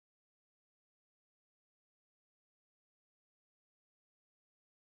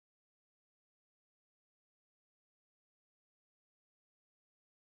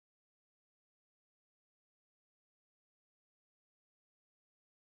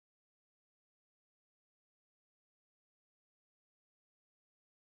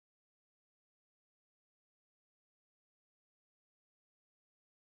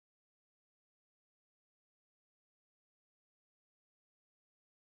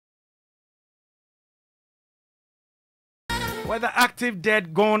Whether active,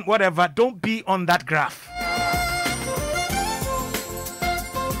 dead, gone, whatever, don't be on that graph.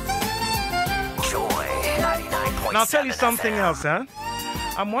 Joy 99.7. And I'll tell you something FM. else, huh?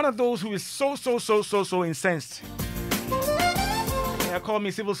 I'm one of those who is so incensed. Yeah, call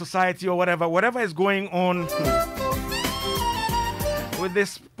me civil society or whatever is going on with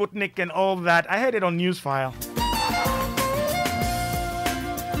this Sputnik and all that. I heard it on Newsfile.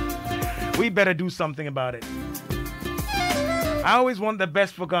 We better do something about it. I always want the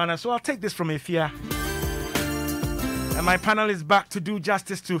best for Ghana, so I'll take this from Ifia. And my panel is back to do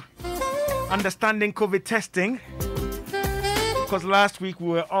justice to understanding COVID testing. Because last week we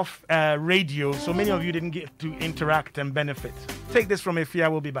were off radio, so many of you didn't get to interact and benefit. Take this from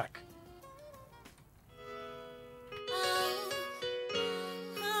Ifia, we'll be back.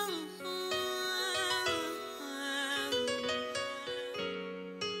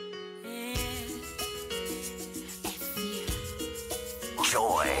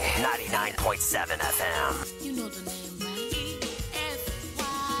 Joy 99.7 FM. You know the name, right?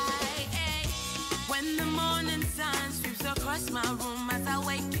 F-Y-A. When the morning sun sweeps across my room as I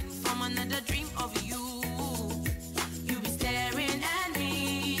waken from another dream of you, you be staring at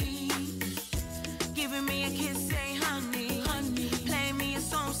me, giving me a kiss, say honey, honey, play me a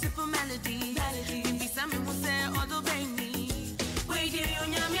song, sip a melody, melody. Be something will say, although baby, wait till you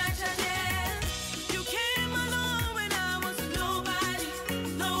nyam ya chade. You came along when I was nobody,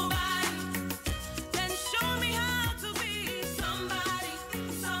 nobody. Then show me how to be somebody,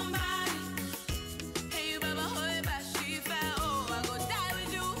 somebody. Hey, you better hold back, she fell. Oh, I go die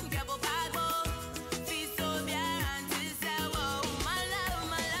with you, get bo bad bo. Feel so bad until say, oh, my love,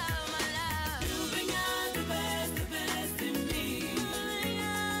 my love, my love. You bring out the best in me. You bring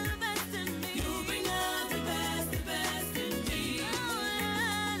out the best in me. You bring out the best in me.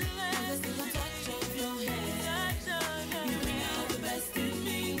 Just a touch of your hand. You bring out the best in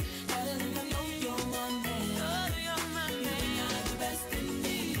me. Gotta let them know you're my man. You bring out the best in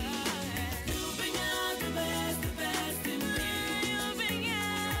me. You bring out the best in me.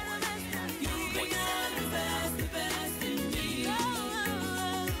 You bring out the best in me.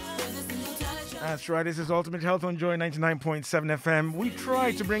 Just a touch of That's right, this is Ultimate Health on Joy 99.7 FM. We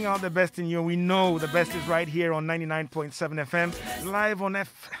try to bring out the best in you. We know the best is right here on 99.7 FM. Live on FB,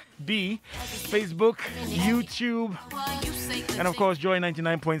 Facebook, YouTube, you say and of course Joy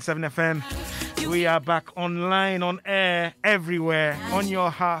 99.7 FM. We are back online, on air, everywhere, on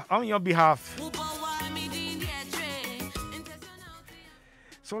your behalf.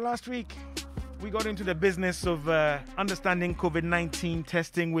 So last week, we got into the business of understanding COVID-19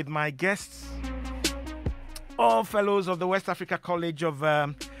 testing with my guests, all fellows of the West Africa College of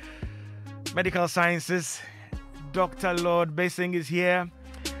Medical Sciences. Dr. Lord Basing is here,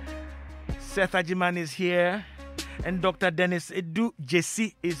 Seth Ajiman is here, and Dr. Dennis Edu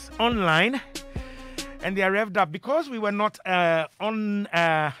Jesse is online. And they are revved up. Because we were not on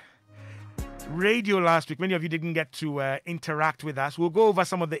radio last week, many of you didn't get to interact with us. We'll go over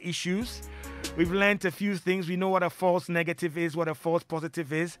some of the issues. We've learned a few things. We know what a false negative is, what a false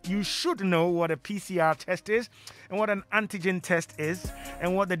positive is. You should know what a PCR test is and what an antigen test is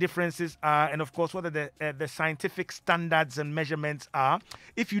and what the differences are, and of course what the scientific standards and measurements are.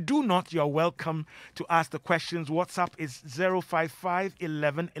 If you do not, you're welcome to ask the questions. WhatsApp is 055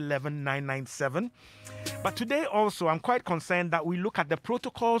 11 11 997. But today also, I'm quite concerned that we look at the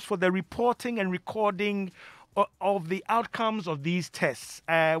protocols for the reporting and recording of the outcomes of these tests.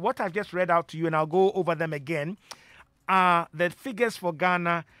 What I've just read out to you, and I'll go over them again, are the figures for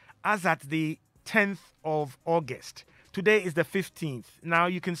Ghana as at the 10th of August. Today is the 15th. Now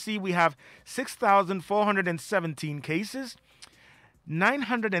you can see we have 6,417 cases,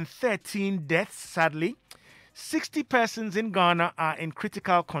 913 deaths, sadly. 60 persons in Ghana are in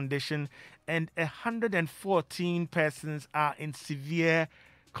critical condition, and 114 persons are in severe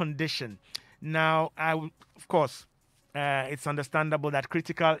condition. Now, of course, it's understandable that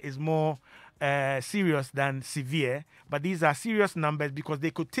critical is more serious than severe, but these are serious numbers because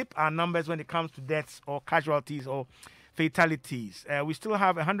they could tip our numbers when it comes to deaths or casualties or fatalities. We still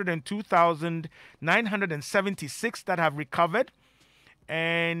have 102,976 that have recovered,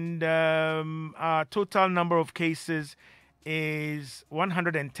 and our total number of cases is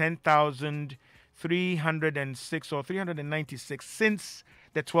 110,306 or 396 since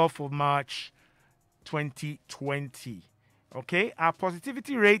the 12th of March 2020. Okay, our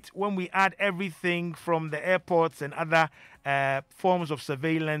positivity rate, when we add everything from the airports and other forms of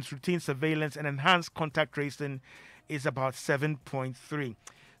surveillance, routine surveillance, and enhanced contact tracing, is about 7.3.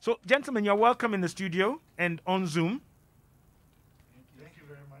 So, gentlemen, you're welcome in the studio and on Zoom. Thank you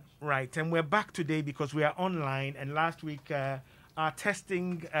Right, and we're back today because we are online. And last week, our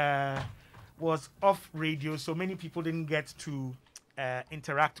testing was off radio, so many people didn't get to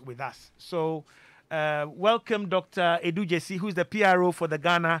interact with us. So, welcome, Dr. Edu Jesse, who's the PRO for the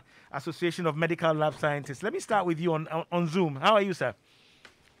Ghana Association of Medical Lab Scientists. Let me start with you on Zoom. How are you, sir?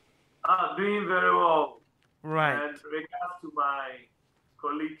 Doing very well. Right. And regards to my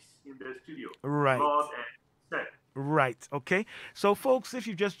colleagues in the studio, Right. Lord and Seth. Right. Okay. So, folks, if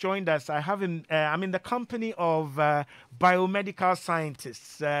you just joined us, I'm in the company of biomedical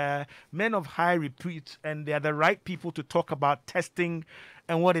scientists, men of high repute, and they are the right people to talk about testing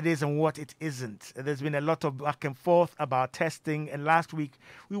and what it is and what it isn't. There's been a lot of back and forth about testing, and last week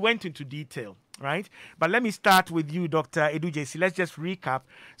we went into detail. Right. But let me start with you, Dr. Edu Jesse. Let's just recap.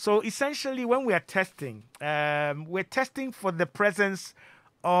 So, essentially, when we are testing, we're testing for the presence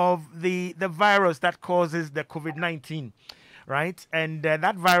of the virus that causes the COVID-19, right? And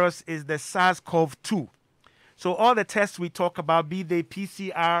that virus is the SARS-CoV-2. So all the tests we talk about, be they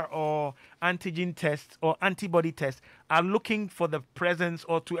PCR or antigen tests or antibody tests, are looking for the presence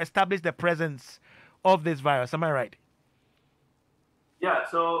or to establish the presence of this virus. Am I right? Yeah,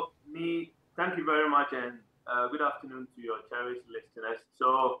 so thank you very much, and good afternoon to your cherished listeners.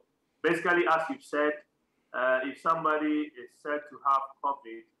 So basically, as you've said, if somebody is said to have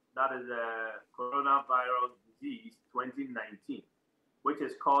COVID, that is a coronavirus disease 2019, which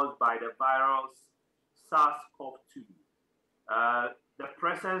is caused by the virus SARS-CoV-2. The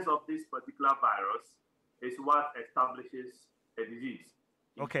presence of this particular virus is what establishes a disease,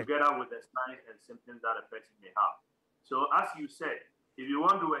 together with the signs and symptoms that a person may have. So as you said, if you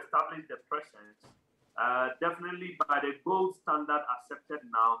want to establish the presence, definitely by the gold standard accepted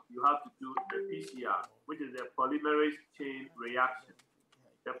now, you have to do the PCR, which is the polymerase chain reaction.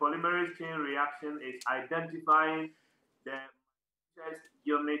 The polymerase chain reaction is identifying the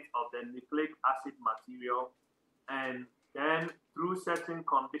unit of the nucleic acid material, and then through certain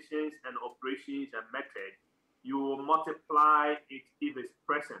conditions and operations and methods, you will multiply it if it's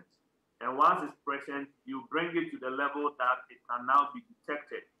present. And once it's present, you bring it to the level that it can now be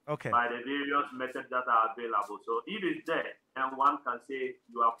detected by the various methods that are available. So if it's there, then one can say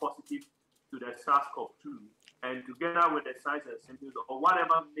you are positive to the SARS-CoV-2, and together with the signs and symptoms or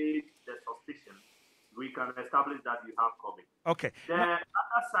whatever made the suspicion, we can establish that you have COVID. Okay. The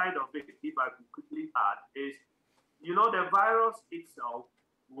other side of it, if I could quickly add, is, the virus itself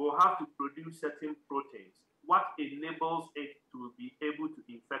will have to produce certain proteins. What enables it to be able to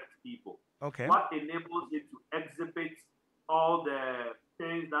infect people? Okay. What enables it to exhibit all the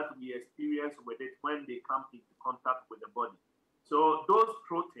things that we experience with it when they come into contact with the body? So those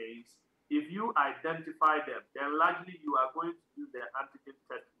proteins, if you identify them, then largely you are going to do the antigen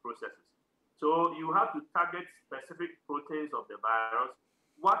test processes. So you have to target specific proteins of the virus.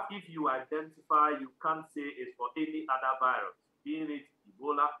 What if you identify, you can't say is for any other virus, being it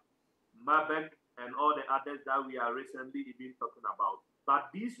Ebola, Marburg, and all the others that we are recently even talking about. But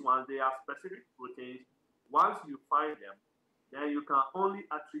these ones, they are specific proteins. Once you find them, then you can only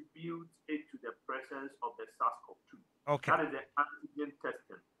attribute it to the presence of the SARS-CoV-2. Okay. That is the antigen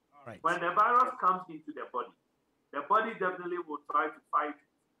testing. All right. When the virus comes into the body definitely will try to fight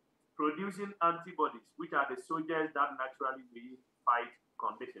producing antibodies, which are the soldiers that naturally will fight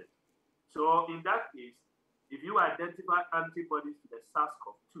conditions. So in that case, if you identify antibodies to the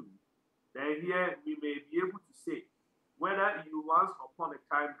SARS-CoV-2, then here we may be able to say whether you once upon a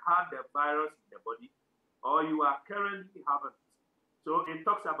time had the virus in the body or you are currently having it. So it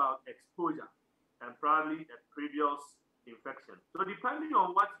talks about exposure and probably a previous infection. So depending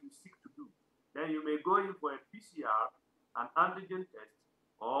on what you seek to do, then you may go in for a PCR, an antigen test,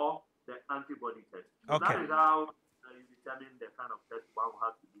 or the antibody test. So that is how you determine the kind of test one will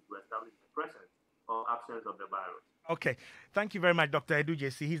have to do to establish the presence or absence of the virus. Okay. Thank you very much, Dr. Edu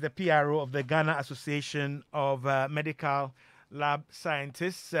Jesse. He's the PRO of the Ghana Association of Medical Lab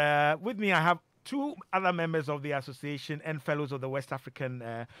Scientists. With me, I have two other members of the association and fellows of the West African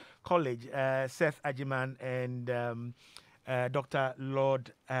College, Seth Ajiman and Dr.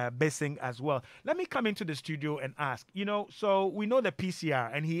 Lord Bessing as well. Let me come into the studio and ask, so we know the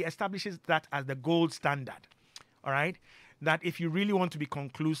PCR, and he establishes that as the gold standard, all right? That if you really want to be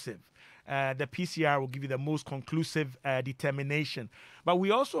conclusive, the PCR will give you the most conclusive determination. But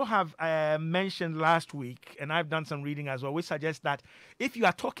we also have mentioned last week, and I've done some reading as well, which suggests that if you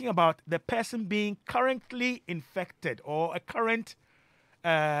are talking about the person being currently infected or a current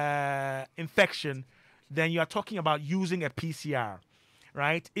infection, then you are talking about using a PCR,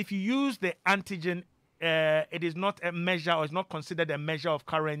 right? If you use the antigen, it is not a measure or it's not considered a measure of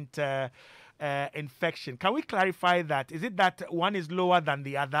current infection. Can we clarify that? Is it that one is lower than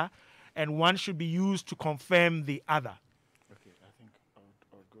the other and one should be used to confirm the other? Okay, I think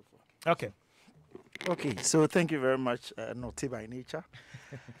I would go for it. Okay. Okay, so thank you very much, Nortey by nature.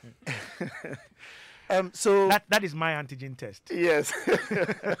 So That is my antigen test. yes.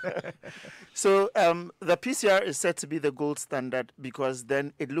 So the PCR is said to be the gold standard because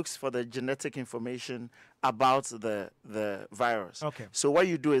then it looks for the genetic information about the virus. Okay. So what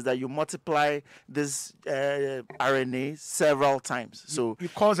you do is that you multiply this RNA several times. So You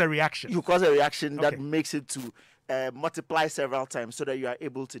cause a reaction. you cause a reaction that Okay. makes it to multiply several times so that you are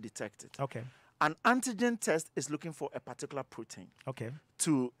able to detect it. Okay. An antigen test is looking for a particular protein Okay.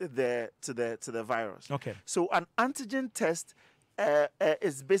 to the virus. Okay. So an antigen test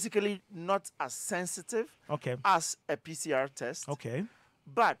is basically not as sensitive Okay. as a PCR test. Okay.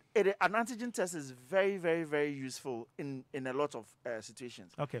 But an antigen test is very, very, very useful in a lot of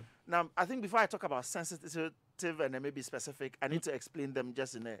situations. Okay. Now, I think before I talk about sensitive and then maybe specific, I need to explain them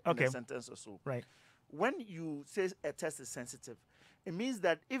just in Okay. a sentence or so. Right. When you say a test is sensitive, it means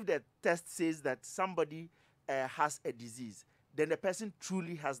that if the test says that somebody has a disease, then the person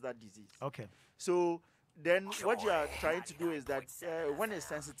truly has that disease. Okay. So then what you are trying to do is that when it's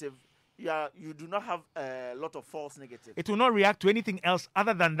sensitive, you do not have a lot of false negatives. It will not react to anything else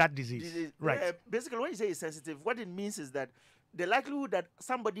other than that disease. Disease. Right. Basically, when you say it's sensitive, what it means is that the likelihood that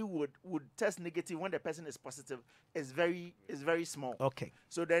somebody would test negative when the person is positive is very small. Okay.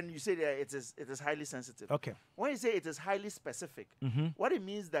 So then you say that it is highly sensitive. Okay. When you say it is highly specific, Mm-hmm. what it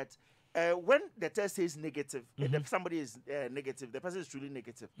means that when the test says negative, if somebody is negative, the person is truly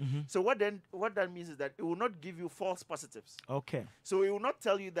negative. Mm-hmm. So what that means is that it will not give you false positives. Okay. So it will not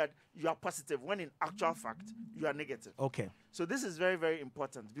tell you that you are positive when in actual fact you are negative. Okay. So this is very, very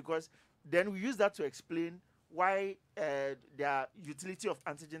important because then we use that to explain why the utility of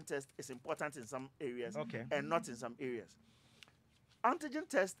antigen test is important in some areas Okay. and not in some areas. Antigen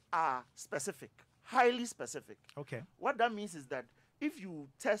tests are specific, highly specific. Okay. What that means is that if you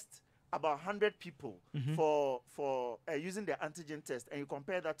test about 100 people for using the antigen test and you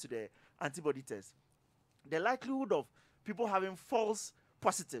compare that to the antibody test, the likelihood of people having false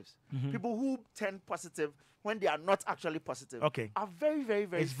positives, people who turn positive when they are not actually positive, Okay. are very, very,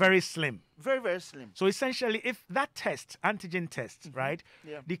 very It's very slim. very, very slim. So essentially, if that test, antigen test, right,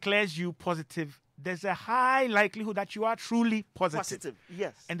 Yeah. declares you positive, there's a high likelihood that you are truly positive. Positive,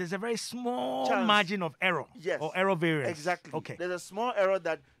 yes. And there's a very small Chance. margin of error. Yes. Or error variance. Exactly. Okay. There's a small error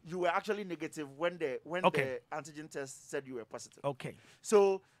that you were actually negative when Okay. the antigen test said you were positive. Okay.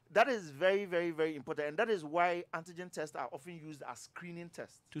 So that is very, very, very important. And that is why antigen tests are often used as screening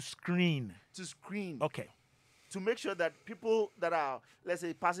tests To screen. to screen. Okay. To make sure that people that are, let's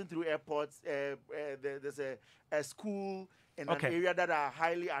say, passing through airports, there's a school in Okay. an area that are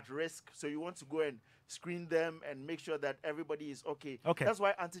highly at risk. So you want to go and screen them and make sure that everybody is okay. Okay. That's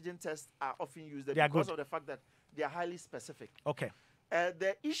why antigen tests are often used They are because good. of the fact that they are highly specific. Okay.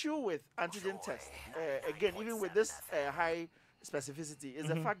 The issue with antigen tests, again, even with this high specificity, is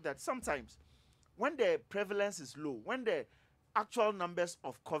the fact that sometimes when the prevalence is low, when the actual numbers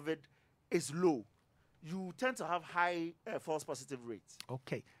of COVID is low, you tend to have high false positive rates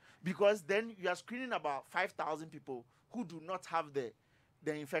Okay. because then you are screening about 5,000 people who do not have the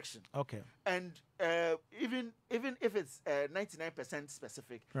infection. Okay. And even if it's 99%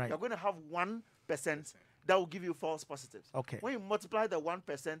 specific, Right. you're going to have 1% that will give you false positives. Okay. When you multiply the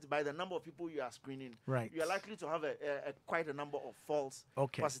 1% by the number of people you are screening, Right. you are likely to have quite a number of false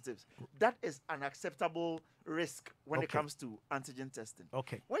Okay. positives. That is an acceptable risk when it Okay. comes to antigen testing.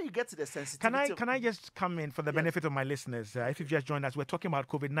 Okay. When you get to the sensitivity, Can I just come in for the benefit of my listeners? If you've just joined us, we're talking about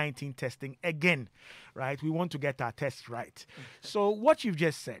COVID-19 testing again, right? We want to get our tests right. So what you've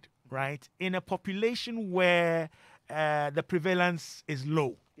just said, right? In a population where the prevalence is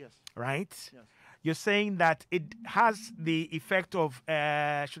low, yes, right? yes, You're saying that it has the effect of,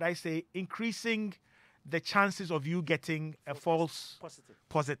 should I say, increasing the chances of you getting a false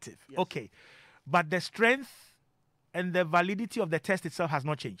positive. Yes. Okay. But the strength and the validity of the test itself has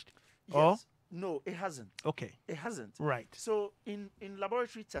not changed. Yes. No, it hasn't. Okay. It hasn't. Right. So in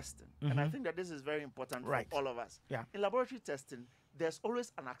laboratory testing, and I think that this is very important Right. for all of us. Yeah. In laboratory testing, there's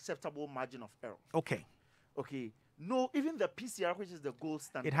always an acceptable margin of error. Okay. Okay. No, even the PCR, which is the gold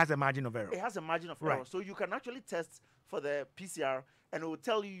standard, It has a margin of error. it has a margin of Right. error. So you can actually test for the PCR and it will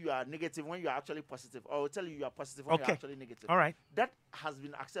tell you are negative when you are actually positive, or it will tell you are positive when Okay. you're actually negative. All right. That has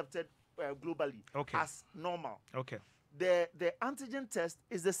been accepted globally Okay. as normal. Okay. The antigen test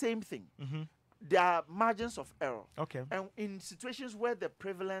is the same thing. Mm-hmm. There are margins of error. Okay. And in situations where the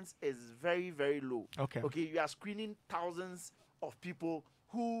prevalence is very, very low, Okay. you are screening thousands of people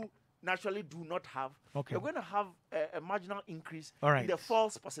who naturally do not have, Okay. you're going to have a marginal increase All right. in the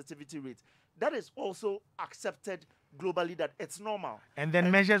false positivity rate. That is also accepted globally, that it's normal. And then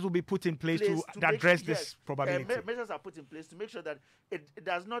measures will be put in place to make- address yes, this probability. measures are put in place to make sure that it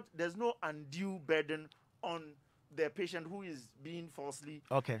does not, there's no undue burden on the patient who is being falsely.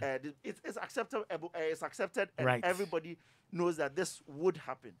 Okay. It's acceptable. It's accepted, and Right. everybody knows that this would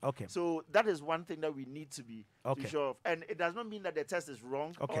happen. Okay. So that is one thing that we need to be Okay. sure of, and it does not mean that the test is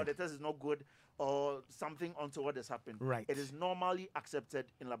wrong Okay. or the test is not good or something untoward has happened. Right. It is normally accepted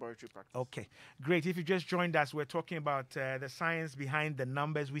in laboratory practice. Okay, great. If you just joined us, we're talking about the science behind the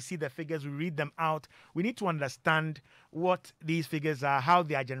numbers. We see the figures, we read them out. We need to understand what these figures are, how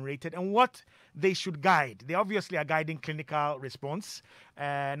they are generated, and what they should guide. They obviously are guiding clinical response,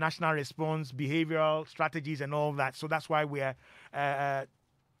 national response, behavioral strategies, and all that. So that's why we're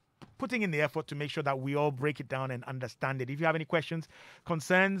putting in the effort to make sure that we all break it down and understand it. If you have any questions,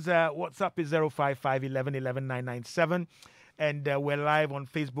 concerns, WhatsApp is 055 11 11 997. And we're live on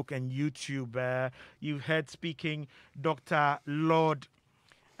Facebook and YouTube. You heard speaking Dr. Lord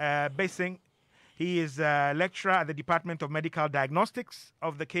Basing. He is a lecturer at the Department of Medical Diagnostics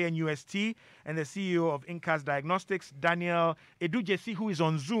of the KNUST and the CEO of Incas Diagnostics. Daniel Edujesi, who is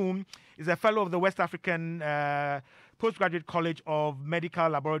on Zoom, is a fellow of the West African Postgraduate College of Medical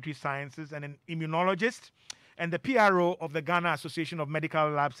Laboratory Sciences and an immunologist, and the PRO of the Ghana Association of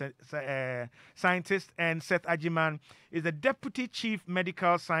Medical Lab Scientists. And Seth Ajiman is the Deputy Chief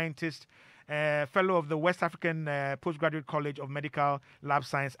Medical Scientist, fellow of the West African Postgraduate College of Medical Lab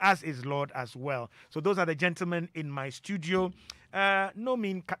Science, as is Lord as well. So those are the gentlemen in my studio. No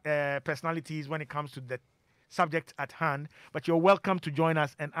mean personalities when it comes to the subject at hand, but you're welcome to join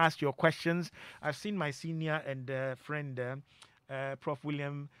us and ask your questions. I've seen my senior and friend, Prof.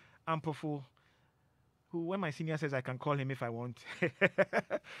 William Ampofu, who, when my senior says I can call him if I want.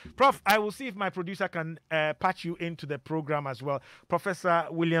 Prof, I will see if my producer can patch you into the program as well. Professor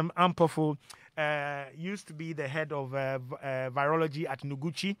William Ampofu used to be the head of virology at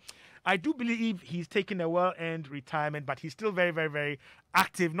Noguchi. I do believe he's taken a well-earned retirement, but he's still very, very, very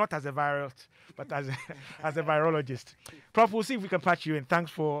active, not as a virus, but as a virologist. Prof, we'll see if we can patch you in. Thanks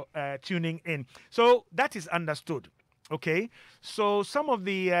for tuning in. So that is understood. Okay, so some of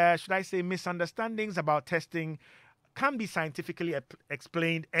the, should I say, misunderstandings about testing can be scientifically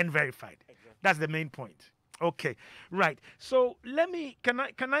explained and verified. Exactly. That's the main point. Okay, right. So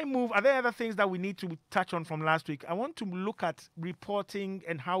can I move? Are there other things that we need to touch on from last week? I want to look at reporting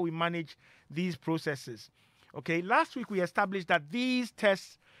and how we manage these processes. Okay, last week we established that these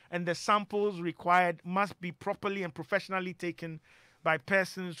tests and the samples required must be properly and professionally taken by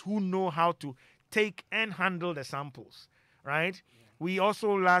persons who know how to take and handle the samples, right? Yeah. We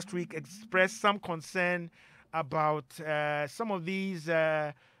also last week expressed some concern about some of these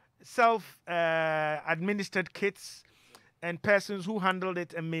self-administered kits and persons who handled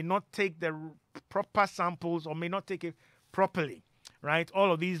it and may not take the proper samples or may not take it properly, right?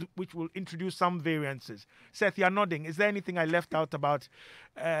 All of these which will introduce some variances. Seth, you're nodding. Is there anything I left out about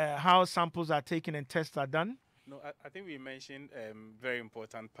how samples are taken and tests are done? No, I think we mentioned very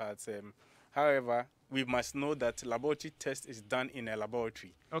important parts. However, we must know that laboratory test is done in a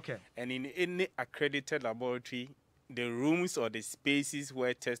laboratory. Okay. And in any accredited laboratory, the rooms or the spaces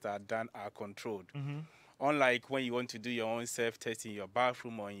where tests are done are controlled. Mm-hmm. Unlike when you want to do your own self-test in your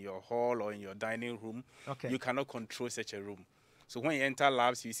bathroom or in your hall or in your dining room, you cannot control such a room. So when you enter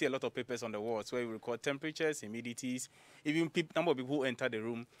labs, you see a lot of papers on the walls where we record temperatures, humidities, even number of people who enter the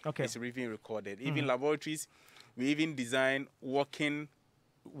room is even recorded. Mm-hmm. Even laboratories, we even design walking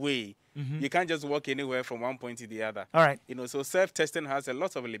way. Mm-hmm. You can't just walk anywhere from one point to the other. All right. So self-testing has a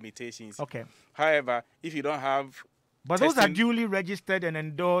lot of limitations. Okay. However, if you don't have those are duly registered and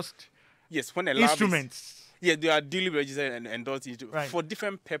endorsed. Yes, when a lab instruments. Yeah, they are duly registered and endorsed right. for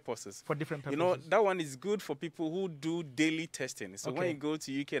different purposes. For different purposes. That one is good for people who do daily testing. So when you go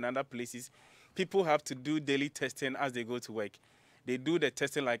to UK and other places, people have to do daily testing as they go to work. They do the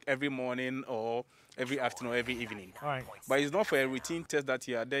testing like every morning or every afternoon or every evening. All right. But it's not for a routine test that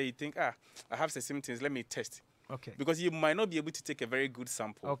you are there. You think, I have some symptoms, let me test. Okay. Because you might not be able to take a very good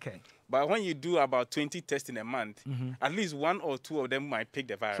sample. Okay. But when you do about 20 tests in a month, at least one or two of them might pick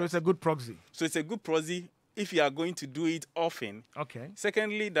the virus. So it's a good proxy. So it's a good proxy if you are going to do it often. Okay.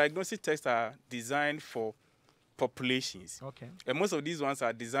 Secondly, diagnostic tests are designed for populations. Okay. And most of these ones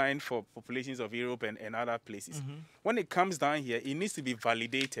are designed for populations of Europe and other places. When it comes down here, it needs to be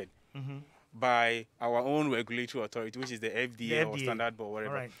validated by our own regulatory authority, which is the FDA or standard board,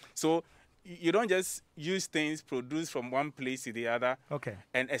 whatever. Right. So you don't just use things produced from one place to the other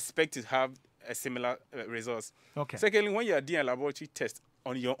and expect to have a similar results. Okay. Secondly, when you are doing a laboratory test,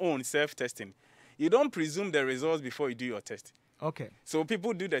 on your own self-testing, you don't presume the results before you do your test. Okay. So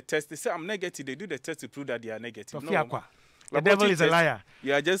people do the test. They say, I'm negative. They do the test to prove that they are negative. So No. fiakwa. The Laboratory devil is a test, liar.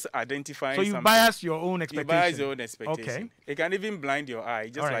 You are just identifying So you something. bias your own You expectation. bias your own expectation. Okay. It can even blind your eye,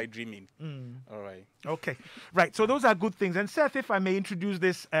 just All right. like dreaming. All right. Okay. Right. So those are good things. And Seth, if I may introduce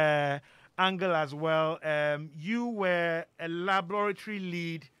this angle as well, you were a laboratory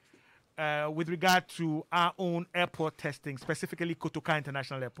lead with regard to our own airport testing, specifically Kotoka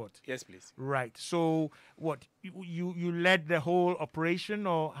International Airport. Yes, please. Right. So what you led the whole operation,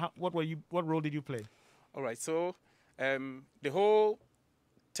 or what role did you play? All right. So the whole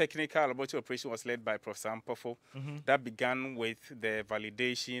technical laboratory operation was led by Professor Ampofo. That began with the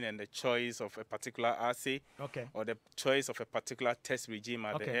validation and the choice of a particular assay, Okay. or the choice of a particular test regime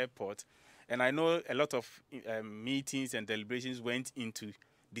at Okay. the airport. And I know a lot of meetings and deliberations went into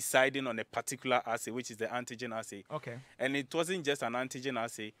deciding on a particular assay, which is the antigen assay. Okay. And it wasn't just an antigen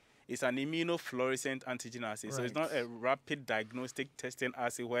assay, it's an immunofluorescent antigen assay. So it's Right. not a rapid diagnostic testing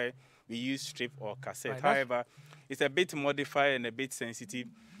assay where we use strip or cassette. Right, that's- However, it's a bit modified and a bit sensitive.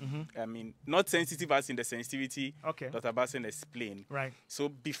 I mean, not sensitive as in the sensitivity Okay. Dr. Basson explained. Right. So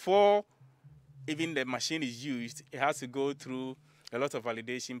before even the machine is used, it has to go through a lot of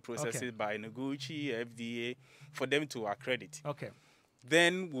validation processes Okay. by Noguchi, FDA, for them to accredit. Okay.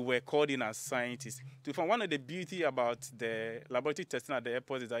 Then we were called in as scientists. To find one of the beauty about the laboratory testing at the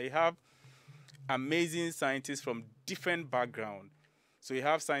airport is that you have amazing scientists from different backgrounds. So you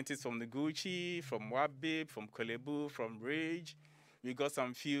have scientists from Noguchi, from Wabib, from Kolebu, from Rage. We got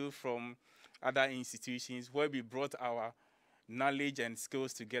some few from other institutions where we brought our knowledge and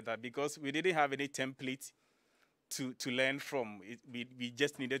skills together because we didn't have any template to learn from. We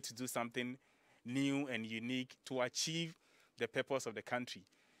just needed to do something new and unique to achieve the purpose of the country.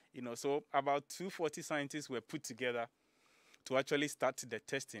 So about 240 scientists were put together to actually start the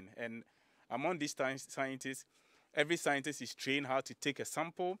testing. And among these scientists, every scientist is trained how to take a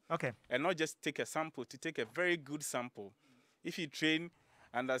sample. Okay. And not just take a sample, to take a very good sample. If you train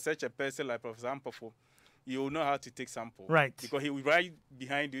under such a person like Professor Ampofo, you will know how to take sample. Right. Because he will right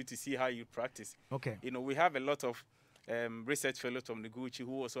behind you to see how you practice. Okay. We have a lot of research fellows from Noguchi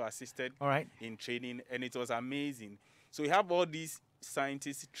who also assisted All right. in training, and it was amazing. So we have all these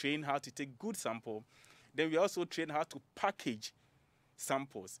scientists trained how to take good sample. Then we also train how to package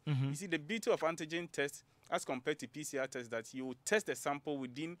samples. You see, the beauty of antigen tests as compared to PCR tests that you test the sample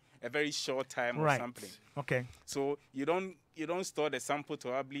within a very short time of Right. sampling. Okay. So you don't store the sample to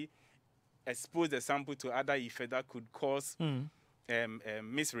probably expose the sample to other effects that could cause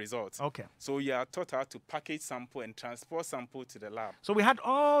missed results. Okay. So you are taught how to package sample and transport sample to the lab. So we had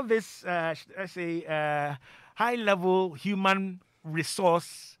all this, let's say, high-level human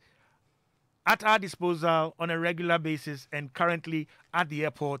resource at our disposal on a regular basis, and currently at the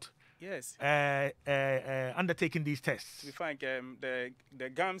airport, Yes. undertaking these tests. We find the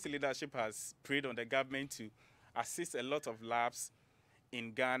GAMS leadership has preyed on the government to assist a lot of labs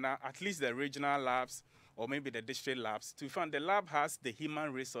in Ghana, at least the regional labs or maybe the district labs, to find the lab has the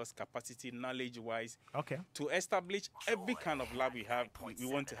human resource capacity, knowledge-wise, Okay. to establish every kind of lab we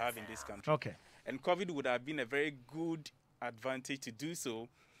want to have in this country. Okay. And COVID would have been a very good advantage to do so.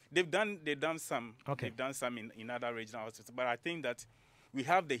 They've done some. Okay. They've done some in other regional hospitals, but I think that we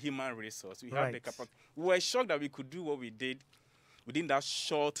have the human resource. We have the Right. capacity. We were shocked that we could do what we did within that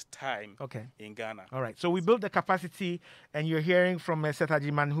short time Okay. in Ghana. All right. So we built the capacity, and you're hearing from Seth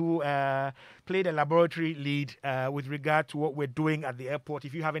Ajiman, who played a laboratory lead with regard to what we're doing at the airport.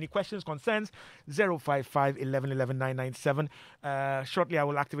 If you have any questions, concerns, 055 11 11 997. Shortly, I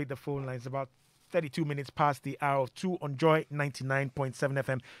will activate the phone lines about 32 minutes past the hour of 2 on Joy 99.7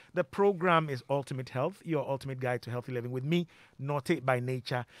 FM. The program is Ultimate Health, your ultimate guide to healthy living, with me, Nortey by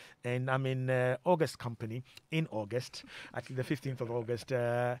nature. And I'm in August company, in August, actually the 15th of August. They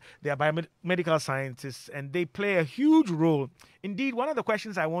are biomedical scientists, and they play a huge role. Indeed, one of the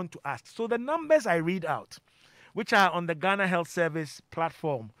questions I want to ask, so the numbers I read out, which are on the Ghana Health Service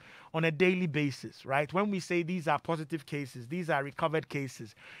platform on a daily basis, right? When we say these are positive cases, these are recovered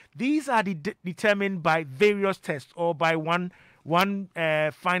cases, these are determined by various tests or by one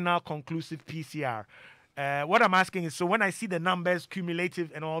final conclusive PCR. What I'm asking is, so when I see the numbers,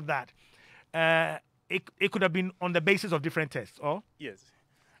 cumulative and all that, it could have been on the basis of different tests, or? Yes.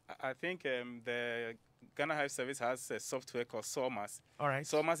 I think the Ghana Health Service has a software called SORMAS. All right.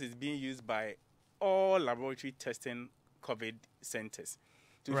 SORMAS is being used by all laboratory testing COVID centers.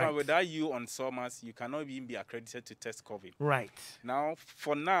 To Right. find without you on SORMAS, you cannot even be accredited to test COVID. Right. Now,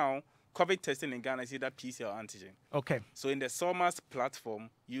 for now, COVID testing in Ghana is either PCR or antigen. Okay. So in the SORMAS platform,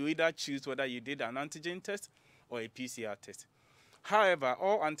 you either choose whether you did an antigen test or a PCR test. However,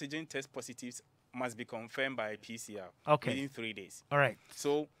 all antigen test positives must be confirmed by a PCR within 3 days. All right.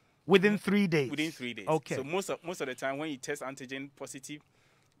 So within 3 days. Within 3 days. Okay. So most of the time when you test antigen positive,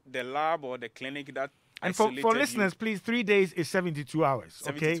 the lab or the clinic that and for isolated listeners, please, 3 days is 72 hours.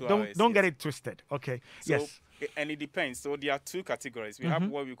 72 okay. hours, Don't get yes. it twisted. Okay. So, yes. And it depends. So there are two categories. We have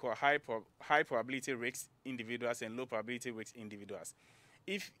what we call high probability risk individuals and low probability risk individuals.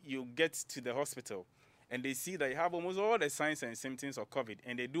 If you get to the hospital and they see that you have almost all the signs and symptoms of COVID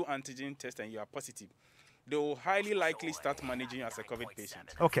and they do antigen test and you are positive, they will highly likely start managing you as a COVID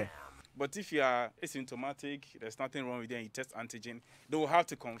patient. Okay. But if you are asymptomatic, there's nothing wrong with you and you test antigen, they will have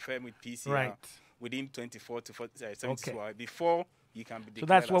to confirm with PCR within 24 to 72 hours before you can be declared. So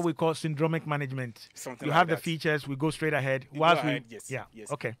that's what we call syndromic management. Something you like have that. the features, we go straight ahead.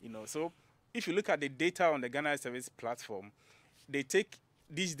 Yes. Okay. You know, so if you look at the data on the Ghana Health Service platform, they take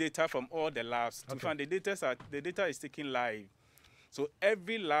this data from all the labs to find the data is taken live. So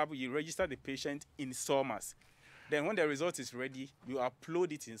every lab, you register the patient in SORMAS. Then when the result is ready, you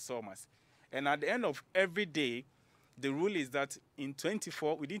upload it in SORMAS. And at the end of every day, the rule is that within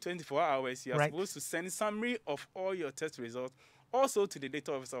 24 hours, you are supposed to send a summary of all your test results also to the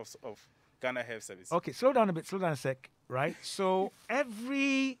data officer of Ghana Health Service. Okay, slow down a sec, right? So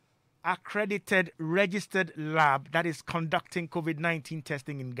every accredited, registered lab that is conducting COVID-19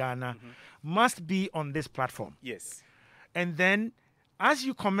 testing in Ghana must be on this platform. Yes. And then as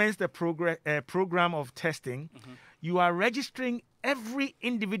you commence the program of testing, you are registering every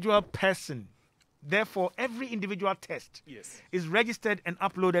individual person. Therefore, every individual test is registered and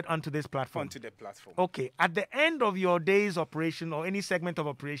uploaded onto this platform. Onto the platform. Okay. At the end of your day's operation or any segment of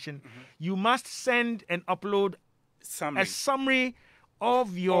operation, you must send and upload a summary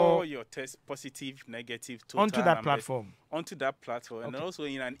of all your tests, positive, negative, total onto that platform. Onto that platform, and also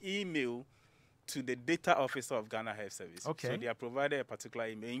in an email to the data officer of Ghana Health Service. Okay. So they are provided a particular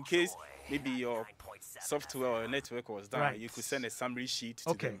email in case maybe your software or network was down. You could send a summary sheet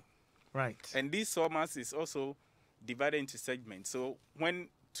to them. Right. And this SORMAS is also divided into segments. So when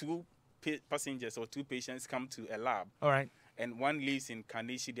two passengers or two patients come to a lab, and one lives in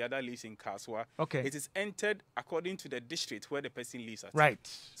Kanishi, the other lives in Kaswa, it is entered according to the district where the person lives at. Right.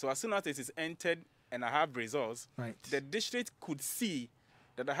 So as soon as it is entered and I have results, the district could see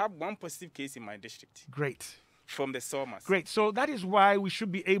that I have one positive case in my district. Great. From the SORMAS. Great. So that is why we should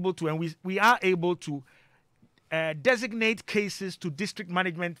be able to, and we are able to designate cases to district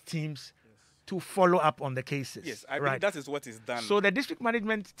management teams to follow up on the cases. Yes, I believe that is what is done. So the district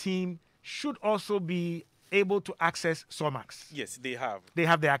management team should also be able to access SORMAS. Yes, they have. They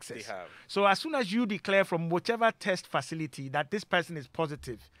have the access. They have. So as soon as you declare from whichever test facility that this person is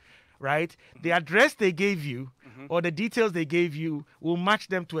positive, right, the address they gave you or the details they gave you will match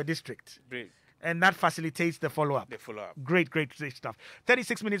them to a district. Great. And that facilitates the follow-up. Great stuff.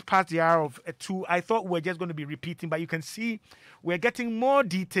 36 minutes past the hour of 2. I thought we were just going to be repeating, but you can see we're getting more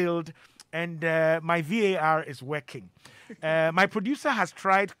detailed, and my VAR is working. My producer has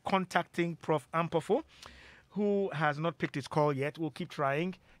tried contacting Prof. Ampofo, who has not picked his call yet. We'll keep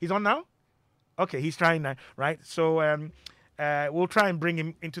trying. He's on now? Okay, he's trying now, right? So we'll try and bring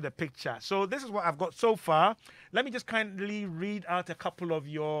him into the picture. So this is what I've got so far. Let me just kindly read out a couple of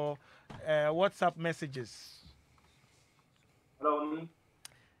your WhatsApp messages. Hello.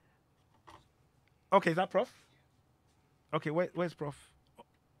 Okay, is that Prof? Okay, where's Prof?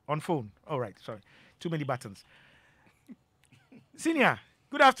 On phone. All right, sorry. Too many buttons. Senior,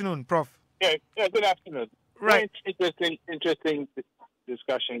 good afternoon, Prof. Yeah, good afternoon. Right. Interesting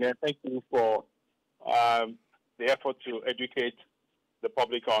discussion there. Thank you for the effort to educate the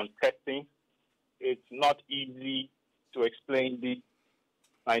public on testing. It's not easy to explain the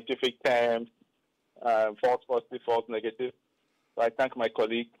scientific terms, false positive, false negative. So I thank my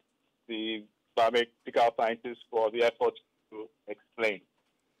colleague, the biomedical scientist, for the effort to explain.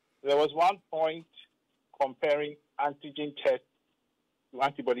 There was one point comparing antigen test to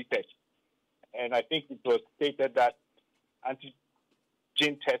antibody test. And I think it was stated that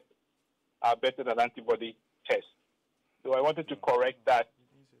antigen tests are better than antibody tests. So I wanted to correct that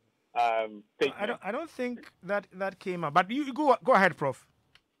statement. I don't think that came up. But you go ahead, Prof.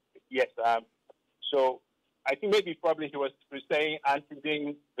 Yes. So I think probably he was saying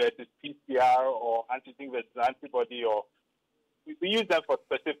antigen versus PCR or antigen versus antibody, or we use them for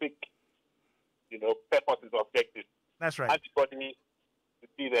specific, purposes or objectives. That's right. Antibody to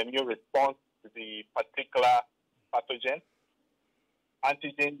see the immune response to the particular pathogen.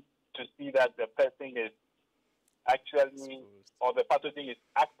 Antigen to see that the person is actually, or the pathogen is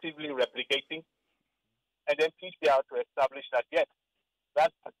actively replicating. And then PCR to establish that, yes,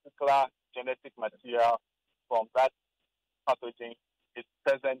 that particular genetic material from that pathogen is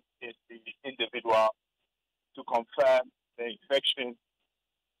present in the individual to confirm the infection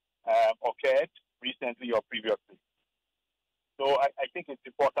occurred recently or previously. So I think it's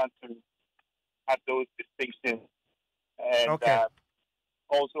important to have those distinctions. And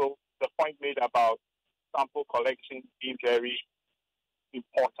also the point made about sample collection being very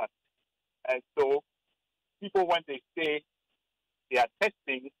important. And so people, when they say they are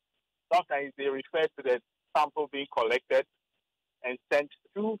testing, sometimes they refer to the sample being collected and sent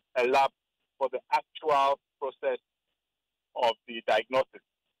to a lab for the actual process of the diagnosis.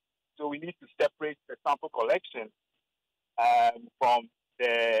 So we need to separate the sample collection from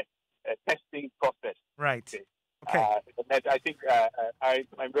the testing process. Right. Okay. And I think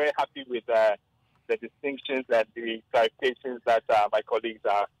I'm very happy with the distinctions and the clarifications that my colleagues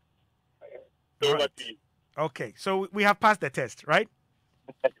are. Right. Okay, so we have passed the test, right?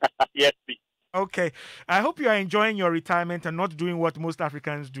 Yes, please. Okay, I hope you are enjoying your retirement and not doing what most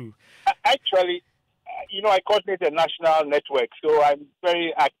Africans do. Actually, I coordinate a national network, so I'm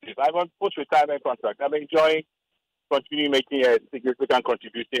very active. I'm on post-retirement contract. I'm enjoying continuing making a significant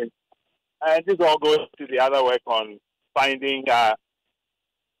contribution. And this all goes to the other work on finding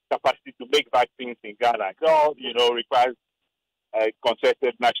capacity to make vaccines in Ghana. It all, requires a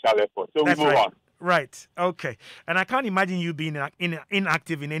concerted national effort. So we move on. Right. Okay. And I can't imagine you being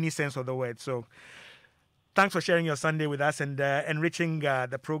inactive in any sense of the word. So thanks for sharing your Sunday with us and enriching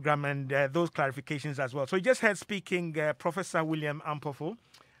the program and those clarifications as well. So you just heard speaking Professor William Ampofo,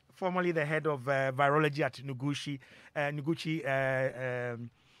 formerly the head of virology at Noguchi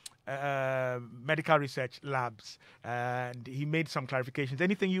Medical Research Labs. And he made some clarifications.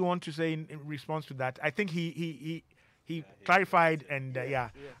 Anything you want to say in response to that? I think he clarified and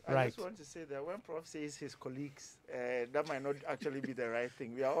right. I just want to say that when Prof says his colleagues, that might not actually be the right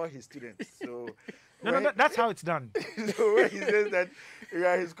thing. We are all his students. So no, that's how it's done. So when he says that we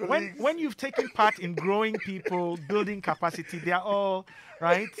are his colleagues, when you've taken part in growing people, building capacity, they are all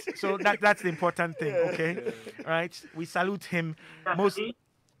right. So that's the important thing. Okay, right? We salute him.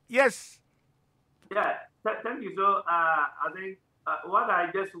 Yes. Yeah. Thank you. So I think what I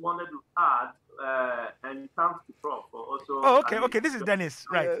just wanted to add. And thanks to Prof for also. Oh, okay. This is Dennis,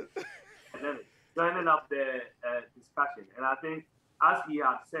 right? Dennis, joining up the discussion, and I think, as he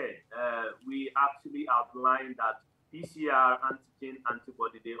had said, we actually outlined that PCR, antigen,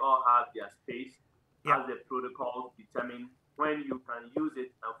 antibody, they all have their space as the protocols determine when you can use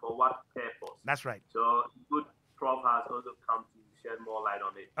it and for what purpose. That's right. So good Prof has also come to shed more light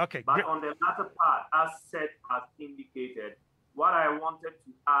on it. Okay. But on the latter part, as said, as indicated, what I wanted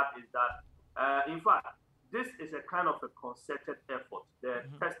to add is that. In fact, this is a kind of a concerted effort. The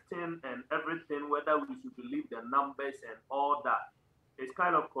testing and everything, whether we should believe the numbers and all that, is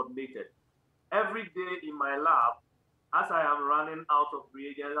kind of coordinated. Every day in my lab, as I am running out of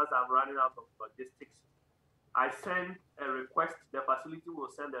reagents, as I'm running out of logistics, I send a request. The facility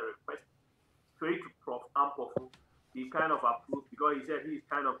will send a request straight to Prof. Ampofo. He kind of approved because he said he's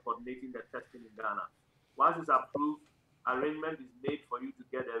kind of coordinating the testing in Ghana. Once it's approved, arrangement is made for you to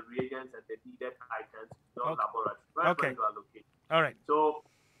get the reagents and the needed items to your laboratory where you are located. All right. So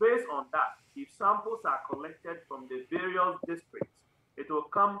based on that, if samples are collected from the various districts, it will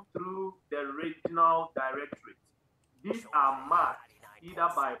come through the regional directorate. These are marked either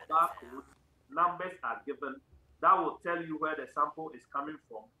by barcode, numbers are given, that will tell you where the sample is coming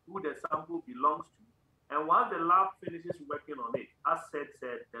from, who the sample belongs to, and once the lab finishes working on it, as said,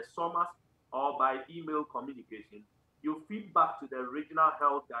 the SOMAS or by email communication, you feed back to the regional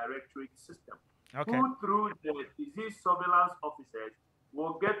health directorate system, who through the disease surveillance officers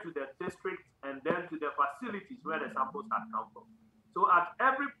will get to the district and then to the facilities where the samples have come from. So at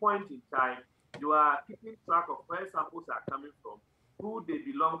every point in time, you are keeping track of where samples are coming from, who they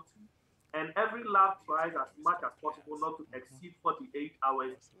belong to, and every lab tries as much as possible not to exceed 48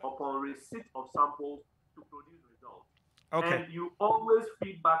 hours upon receipt of samples to produce results. And you always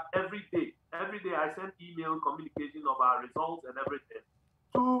feedback every day. Every day I send email communication of our results and everything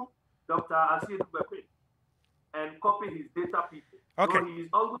to Dr. Asidu Bekwe and copy his data people. So he is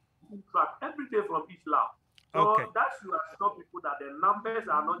always keeping track every day from each lab. So that should assure people that the numbers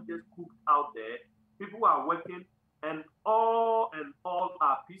are not just cooked out there. People are working and all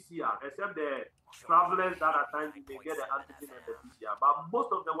are PCR, except the travelers that at times you may get the antigen and the PCR. But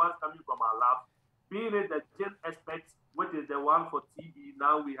most of the ones coming from our lab, being it the gen experts, which is the one for TB,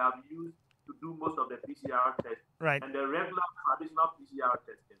 now we have used to do most of the PCR tests. Right. And the regular traditional PCR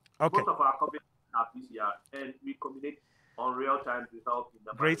testing. Most of our companies are PCR, and we communicate on real time to help in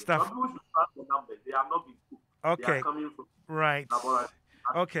the Great stuff. Some people should track the numbers. They have not been cooked. They are coming from laboratories.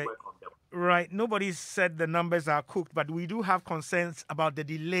 Okay. Work on them. Right. Nobody said the numbers are cooked, but we do have concerns about the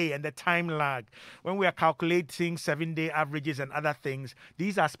delay and the time lag when we are calculating 7-day averages and other things.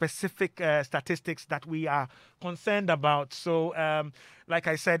 These are specific statistics that we are concerned about. So, like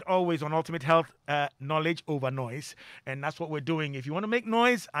I said, always on Ultimate Health, knowledge over noise. And that's what we're doing. If you want to make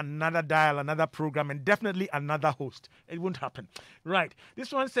noise, another dial, another program, and definitely another host. It won't happen. Right.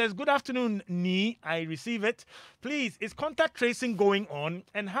 This one says, good afternoon, Ni. I receive it. Please, is contact tracing going on?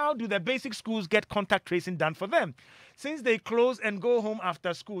 And how do the basic schools get contact tracing done for them since they close and go home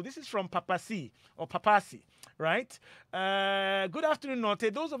after school? This is from Papasi or Papasi, right? Good afternoon,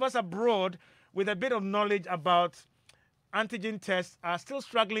 Nortey. Those of us abroad with a bit of knowledge about antigen tests are still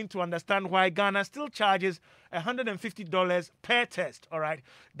struggling to understand why Ghana still charges $150 per test. All right,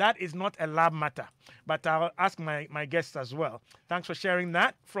 that is not a lab matter, but I'll ask my guests as well. Thanks for sharing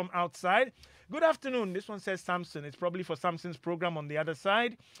that from outside. Good afternoon. This one says Samson. It's probably for Samson's program on the other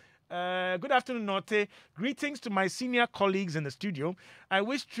side. Good afternoon, Norte. Greetings to my senior colleagues in the studio. I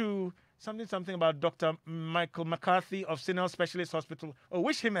wish to something about Dr. Michael McCarthy of Sinel Specialist Hospital. Oh,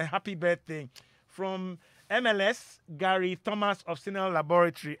 wish him a happy birthday from MLS, Gary Thomas of Sinel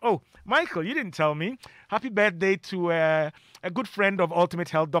Laboratory. Oh, Michael, you didn't tell me. Happy birthday to a good friend of Ultimate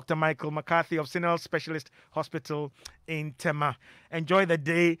Health, Dr. Michael McCarthy of Sinel Specialist Hospital in Tema. Enjoy the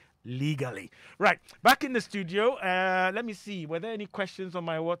day legally. Right, back in the studio. Let me see. Were there any questions on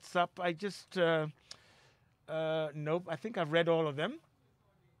my WhatsApp? I just, nope. I think I've read all of them.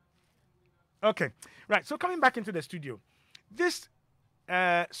 Okay, right. So coming back into the studio. This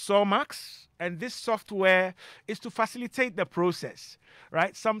Somax and this software is to facilitate the process,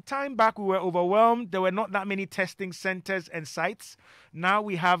 right? Some time back, we were overwhelmed. There were not that many testing centers and sites. Now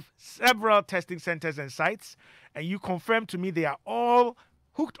we have several testing centers and sites, and you confirmed to me they are all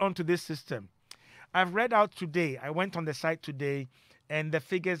hooked onto this system. I've read out today, I went on the site today, and the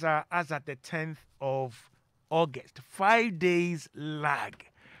figures are as at the 10th of August. 5 days lag,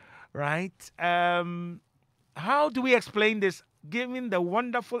 right? How do we explain this, given the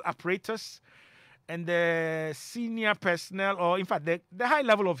wonderful apparatus and the senior personnel, or in fact, the high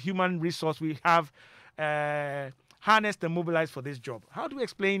level of human resource we have harnessed and mobilized for this job? How do we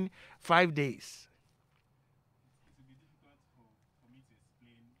explain 5 days?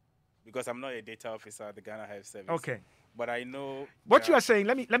 Because I'm not a data officer at the Ghana Health Service. Okay. But I know what you are saying.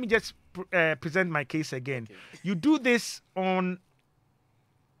 Let me just present my case again. Okay. You do this on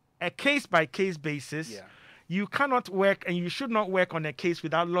a case-by-case basis. Yeah. You cannot work, and you should not work on a case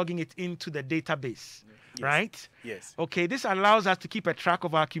without logging it into the database, yes. Right? Yes. Okay, this allows us to keep a track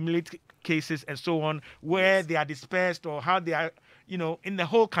of our accumulated cases and so on, where yes. they are dispersed or how they are, in the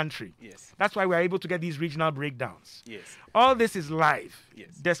whole country. Yes. That's why we're able to get these regional breakdowns. Yes. All this is live, yes.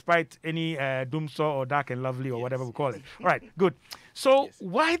 despite any doomsaw or dark and lovely or yes. whatever we call it. All right, good. So yes.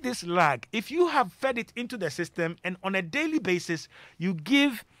 why this lag? If you have fed it into the system and on a daily basis, you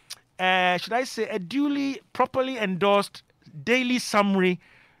give should I say, a duly, properly endorsed daily summary,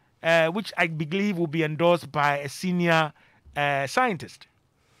 which I believe will be endorsed by a senior scientist.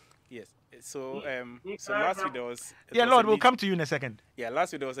 Yes. So last week there was... Yeah, Lord, we'll come to you in a second. Yeah,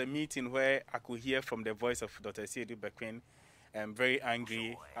 last week there was a meeting where I could hear from the voice of Dr. Siedu Bequin, very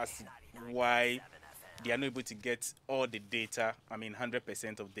angry as to why they are not able to get all the data,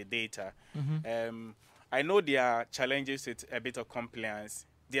 100% of the data. Mm-hmm. I know there are challenges with a bit of compliance.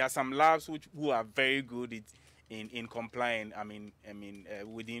 There are some labs who are very good in complying.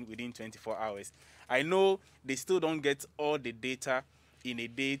 Within 24 hours. I know they still don't get all the data in a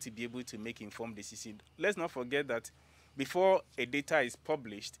day to be able to make informed decisions. Let's not forget that before a data is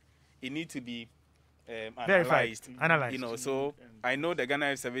published, it needs to be analyzed. So I know the Ghana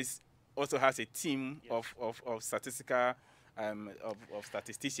Health Service also has a team yes. of statistical of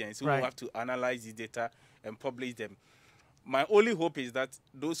statisticians who right. have to analyze the data and publish them. My only hope is that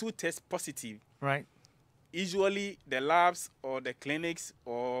those who test positive, right, usually the labs or the clinics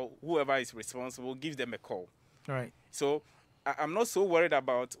or whoever is responsible gives them a call. Right. So I'm not so worried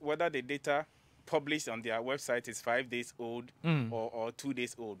about whether the data published on their website is 5 days old or 2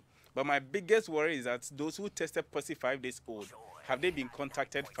 days old. But my biggest worry is that those who tested positive 5 days old, have they been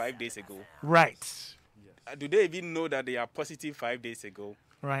contacted 5 days ago? Right. Yes. Do they even know that they are positive 5 days ago?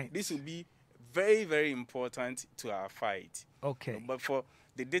 Right. This will be very, very important to our fight. Okay. But for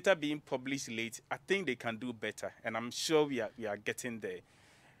the data being published late, I think they can do better, and I'm sure we are getting there.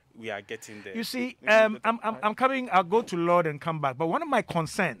 We are getting there. You see, I'm coming. I'll go to Lord and come back. But one of my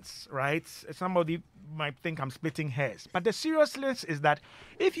concerns, right? Somebody might think I'm splitting hairs, but the seriousness is that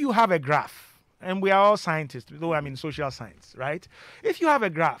if you have a graph, and we are all scientists, though I'm in social science, right? If you have a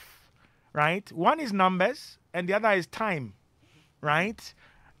graph, right, one is numbers and the other is time, right?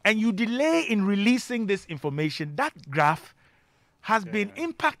 and you delay in releasing this information, that graph has been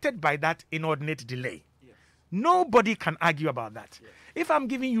impacted by that inordinate delay. Nobody can argue about that. If I'm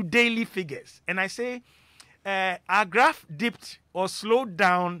giving you daily figures and I say our graph dipped or slowed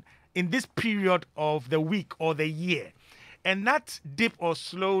down in this period of the week or the year, and that dip or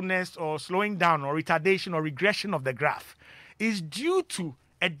slowness or slowing down or retardation or regression of the graph is due to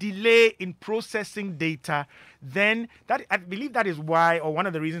a delay in processing data, then that, I believe that is why, or one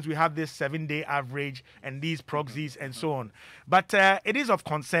of the reasons we have this 7-day average and these proxies and so on. But it is of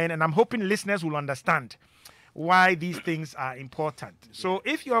concern, and I'm hoping listeners will understand why these things are important. So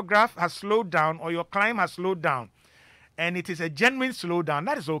if your graph has slowed down or your climb has slowed down, and it is a genuine slowdown,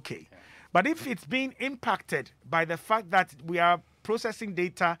 that is okay. But if it's being impacted by the fact that we are processing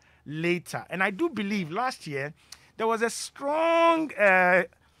data later, and I do believe last year there was a strong, should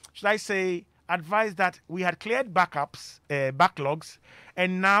I say, advice that we had cleared backlogs,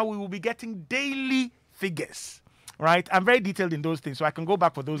 and now we will be getting daily figures, right? I'm very detailed in those things, so I can go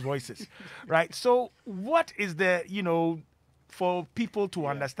back for those voices, right? So what is the, for people to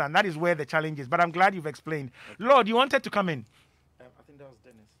understand? That is where the challenge is, but I'm glad you've explained. Lord, you wanted to come in? I think that was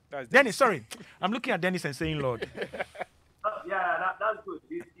Dennis. Dennis, sorry. I'm looking at Dennis and saying Lord. That's good.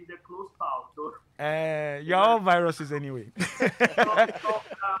 It's a close call. So, you're all viruses anyway.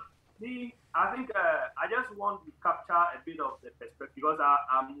 me, I think I just want to capture a bit of the perspective because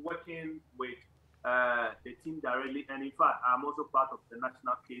I'm working with the team directly, and in fact, I'm also part of the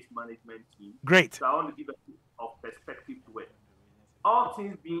national case management team. Great. So I want to give a bit of perspective to it. All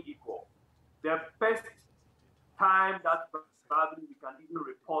things being equal, the best time that probably we can even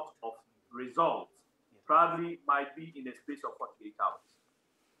report of results probably might be in a space of 48 hours.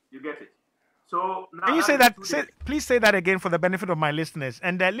 You get it? So now can you say that? Please say that again for the benefit of my listeners.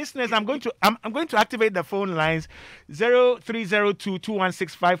 And listeners, I'm going to activate the phone lines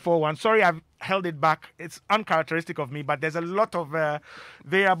 0302-216-541. Sorry, I've held it back. It's uncharacteristic of me, but there's a lot of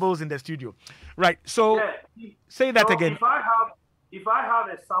variables in the studio. Right. So say that again. If I have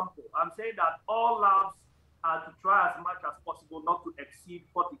a sample, I'm saying that all labs are to try as much as possible not to exceed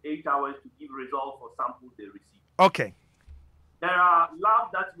 48 hours to give results for samples they receive. Okay. There are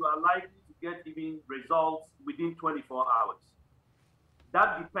labs that you are likely to get even results within 24 hours.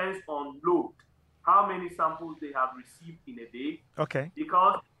 That depends on load, how many samples they have received in a day. Okay.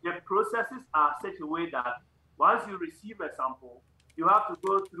 Because the processes are such a way that once you receive a sample, you have to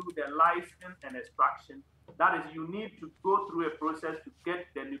go through the lysing and extraction. That is, you need to go through a process to get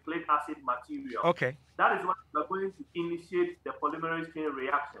the nucleic acid material. Okay. That is what we're going to initiate the polymerase chain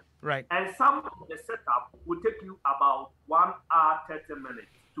reaction. Right. And some of the setup will take you about 1 hour, 30 minutes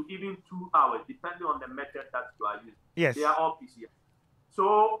to even 2 hours, depending on the method that you are using. Yes. They are all PCR.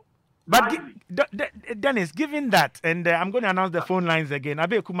 So, but Dennis, given that, and I'm going to announce the phone lines again.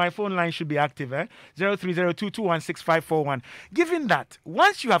 Abeku, my phone line should be active, 0302-216-541. Given that,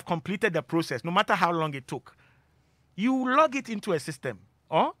 once you have completed the process, no matter how long it took, you log it into a system,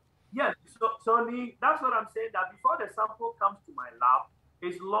 or? Yes, so that's what I'm saying, that before the sample comes to my lab,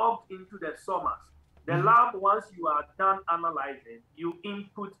 it's logged into the SOMAS. The lab, once you are done analyzing, you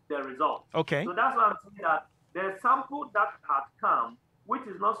input the results. Okay. So that's why I'm saying that the sample that had come, which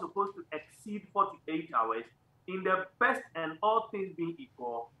is not supposed to exceed 48 hours, in the best and all things being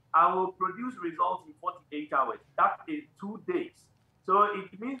equal, I will produce results in 48 hours. That is 2 days. So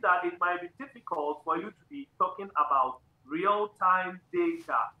it means that it might be difficult for you to be talking about real-time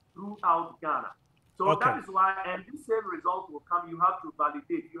data throughout Ghana. So that is why, and this same result will come, you have to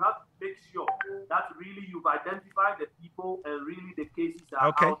validate. You have to make sure that really you've identified the people and really the cases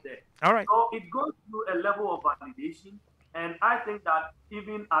are out there. All right. So it goes through a level of validation. And I think that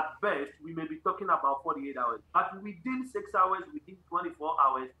even at best, we may be talking about 48 hours. But within 6 hours, within 24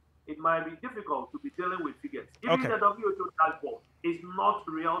 hours, it might be difficult to be dealing with figures. Even the WHO dashboard is not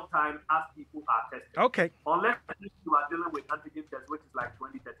real time as people are tested. Okay. Unless you are dealing with antigen tests, which is like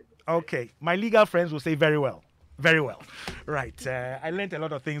 20, 30 minutes. Okay. My legal friends will say very well. Very well. Right. I learned a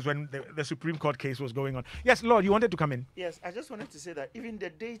lot of things when the Supreme Court case was going on. Yes, Lord, you wanted to come in? Yes, I just wanted to say that even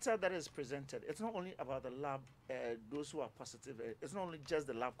the data that is presented, it's not only about the lab, those who are positive. It's not only just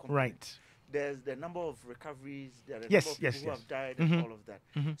the lab component. Right. There's the number of recoveries, there are the number of people who have died, and all of that.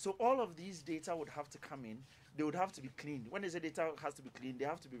 So all of these data would have to come in. They would have to be cleaned. When they say data has to be cleaned, they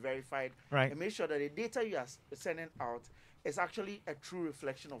have to be verified. Right. And make sure that the data you are sending out is actually a true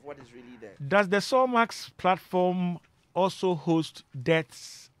reflection of what is really there. Does the Solmax platform also host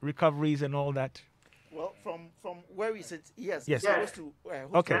deaths, recoveries, and all that? Well, from where we sit, yes. Yes. It's supposed to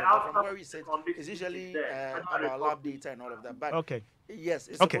host Okay. it, but from where we sit, it's usually about lab data and all of that. But Yes,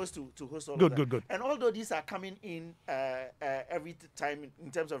 it's Okay. supposed to host all Good, of that. good, good. And although these are coming in every time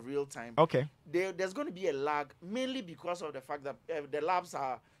in terms of real time, Okay. there's going to be a lag, mainly because of the fact that the labs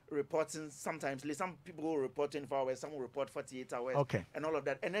are reporting sometimes. Some people will report 24 hours, some will report 48 hours, Okay. and all of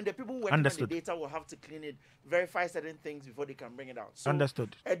that. And then the people working Understood. on the data will have to clean it, verify certain things before they can bring it out. So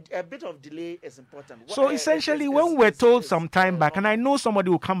Understood. A bit of delay is important. So essentially, when we're told some time back, and I normal. know somebody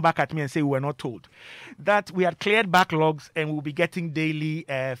will come back at me and say we were not told, that we had cleared backlogs and we'll be getting daily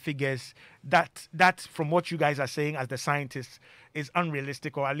figures, that from what you guys are saying as the scientists is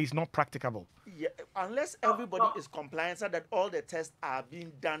unrealistic or at least not practicable. Yeah, unless everybody is compliant, so that all the tests are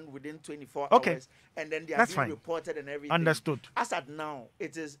being done within 24 Okay. hours, and then they are That's being fine. reported and everything. Understood. As at now,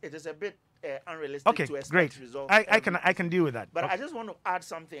 it is a bit unrealistic Okay, to expect great. results. I every can deal with that. But Okay. I just want to add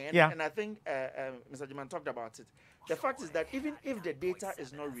something, and, Yeah. and I think Mr. Jiman talked about it. The fact is that even if the data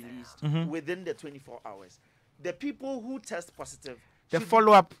is not released Mm-hmm. within the 24 hours, the people who test positive, The should be-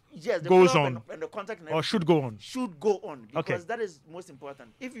 follow-up yes, the goes follow-up on. and the contact and Or should go on. should go on, because Okay. that is most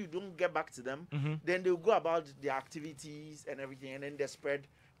important. If you don't get back to them, Mm-hmm. then they'll go about their activities and everything, and then the spread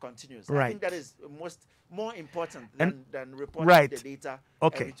continues. I Right. think that is more important And- than reporting right. the data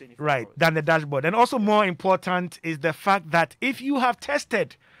Okay, every 24 right, hours. than the dashboard. And also more important is the fact that if you have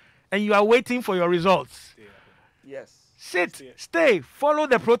tested and you are waiting for your results, Yes. sit, stay, follow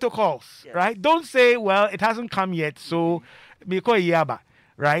the protocols, Yes. right? Don't say, well, it hasn't come yet, so because yaba,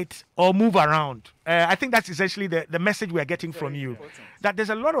 right? Or move around. I think that's essentially the message we're getting from you. important. That there's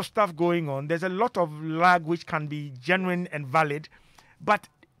a lot of stuff going on. There's a lot of lag which can be genuine and valid, but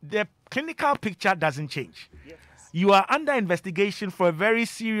the clinical picture doesn't change. Yes. You are under investigation for a very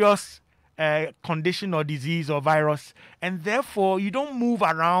serious condition or disease or virus, and therefore you don't move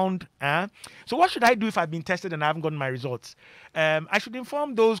around. So what should I do if I've been tested and I haven't gotten my results? I should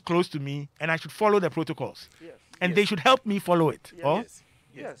inform those close to me, and I should follow the protocols, Yes. and they should help me follow it. Yes. Oh? Yes.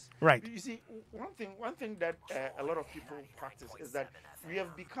 Yes. Right. You see, one thing that a lot of people practice is that we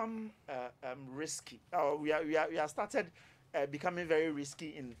have become risky. We are started becoming very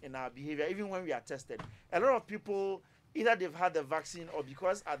risky in our behavior, even when we are tested. A lot of people, either they've had the vaccine or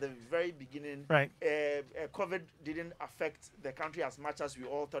because at the very beginning, Right. COVID didn't affect the country as much as we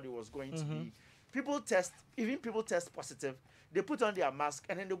all thought it was going to be. People test positive. They put on their mask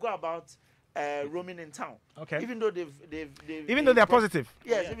and then they go about roaming in town. Okay. Even though Even though they're positive.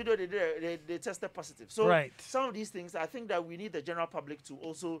 Yes, even though they tested positive. So Right. some of these things, I think that we need the general public to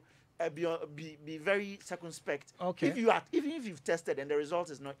also be very circumspect. Okay. Even if you've tested and the result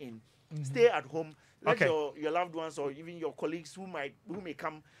is not in, stay at home. Let Okay. your loved ones or even your colleagues who may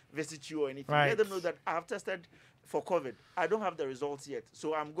come visit you or anything, Right. let them know that I have tested for COVID. I don't have the results yet,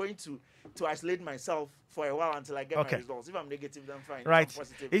 so I'm going to isolate myself for a while until I get Okay. my results. If I'm negative, then fine. Right. If I'm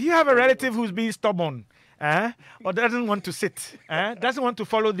positive, If you have a then relative who's being stubborn, or doesn't want to sit, doesn't want to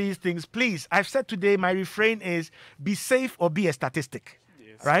follow these things, please, I've said today my refrain is be safe or be a statistic.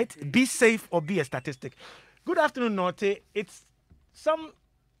 Yes. Right? Be safe or be a statistic. Good afternoon, Nortey. It's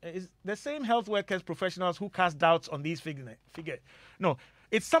the same health workers, professionals who cast doubts on these figures. No,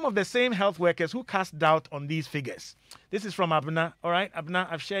 it's some of the same health workers who cast doubt on these figures. This is from Abna. All right, Abna,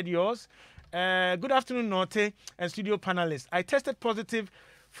 I've shared yours. Good afternoon, Nortey and studio panelists. I tested positive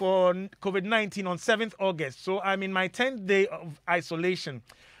for COVID-19 on 7th August, so I'm in my 10th day of isolation.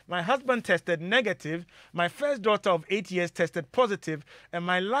 My husband tested negative, my first daughter of 8 years tested positive, and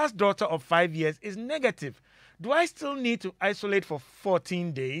my last daughter of 5 years is negative. Do I still need to isolate for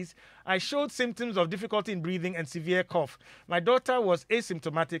 14 days? I showed symptoms of difficulty in breathing and severe cough. My daughter was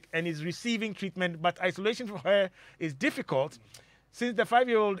asymptomatic and is receiving treatment, but isolation for her is difficult since the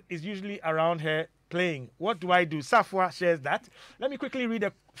 5-year-old is usually around her playing. What do I do? Safwa shares that. Let me quickly read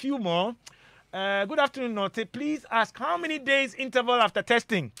a few more. Good afternoon, Nortey. Please ask how many days interval after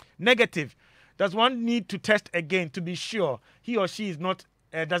testing negative does one need to test again to be sure he or she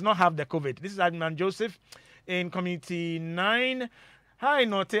does not have the COVID? This is Adnan Joseph in Community 9. Hi,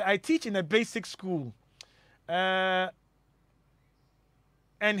 Nortey. I teach in a basic school. And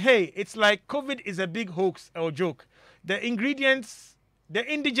hey, it's like COVID is a big hoax or joke. The indigents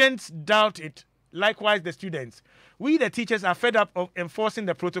doubt it. Likewise, the students. We, the teachers, are fed up of enforcing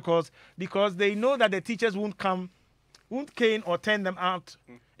the protocols because they know that the teachers won't cane or turn them out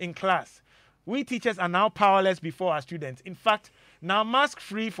in class. We teachers are now powerless before our students. In fact, now mask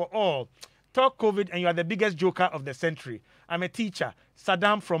free for all. Talk COVID and you are the biggest joker of the century. I'm a teacher.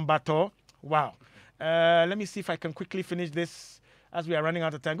 Saddam from Bato. Wow. Let me see if I can quickly finish this as we are running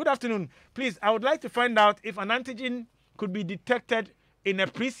out of time. Good afternoon. Please, I would like to find out if an antigen could be detected in a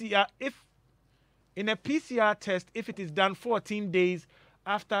PCR test if it is done 14 days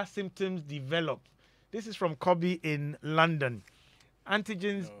after symptoms develop. This is from Kobe in London.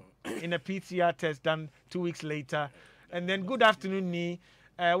 Antigens in a PCR test done 2 weeks later. And then good afternoon, Ni.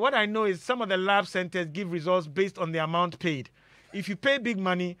 What I know is some of the lab centers give results based on the amount paid. If you pay big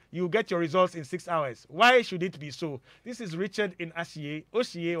money, you get your results in 6 hours. Why should it be so? This is Richard in Ashie, or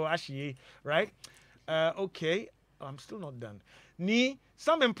Ashie, right? Okay. Oh, I'm still not done. Ni,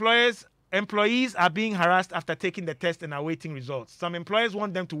 some employees are being harassed after taking the test and awaiting results. Some employers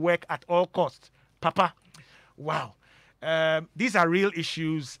want them to work at all costs. Papa, wow. These are real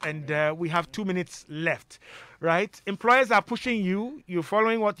issues, and we have 2 minutes left, right? Employers are pushing you. You're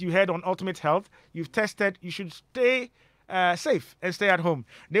following what you heard on Ultimate Health. You've tested. You should stay safe and stay at home.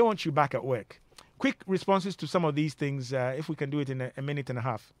 They want you back at work. Quick responses to some of these things, if we can do it in a minute and a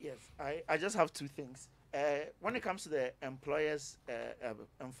half. Yes, I just have 2 things. When it comes to the employers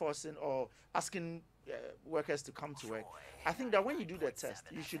enforcing or asking workers to come to work, I think that when you do the test,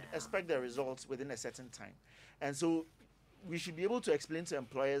 you should expect the results within a certain time. And so we should be able to explain to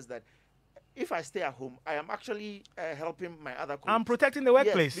employers that if I stay at home, I am actually helping my other colleagues. I'm protecting the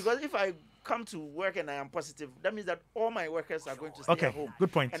workplace. Yes, because if I come to work and I am positive, that means that all my workers are going to stay at home.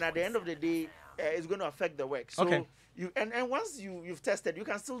 Good point. And at the end of the day, it's going to affect the work. So and once you've tested, you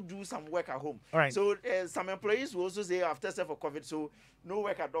can still do some work at home. All right. So some employees will also say, I've tested for COVID, so no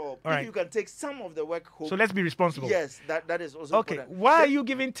work at all. All right. You can take some of the work home. So let's be responsible. Yes, that is also important. Why are you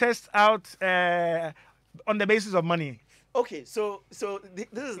giving tests out on the basis of money? Okay, so this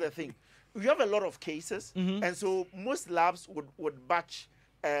is the thing. We have a lot of cases, and so most labs would batch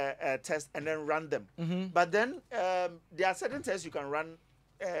tests and then run them. But then there are certain tests you can run.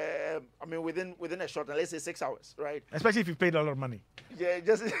 Within a short, let's say 6 hours, right? Especially if you paid a lot of money. Yeah,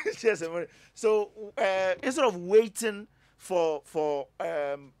 just so instead of waiting for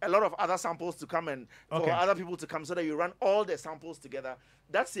a lot of other samples to come and for other people to come, so that you run all the samples together,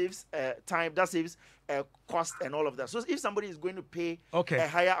 that saves time, that saves cost and all of that. So if somebody is going to pay a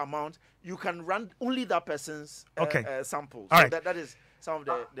higher amount, you can run only that person's sample. So that is some of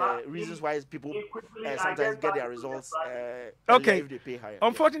the reasons why people sometimes get their results if they pay higher.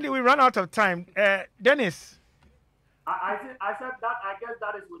 Unfortunately, we run out of time. Dennis. I said that. I guess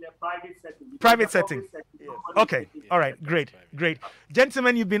that is with a private setting. Private setting. Yes. Okay. All right. Great.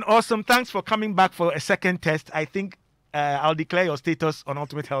 Gentlemen, you've been awesome. Thanks for coming back for a second test. I think I'll declare your status on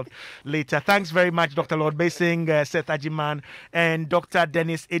Ultimate Health later. Thanks very much, Dr. Lord Basing, Seth Ajiman, and Dr.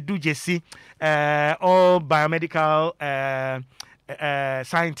 Dennis Edujesi, all biomedical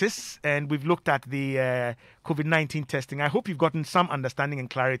scientists, and we've looked at the COVID-19 testing. I hope you've gotten some understanding and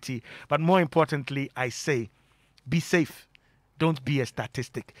clarity, but more importantly, I say, be safe. Don't be a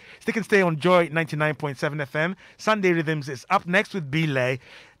statistic. Stick and stay on Joy 99.7 FM. Sunday Rhythms is up next with Belay.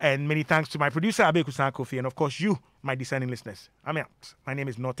 And many thanks to my producer, Abe Kusan Kofi, and of course you, my discerning listeners. I'm out. My name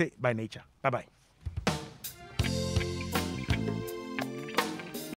is Nortey by nature. Bye-bye.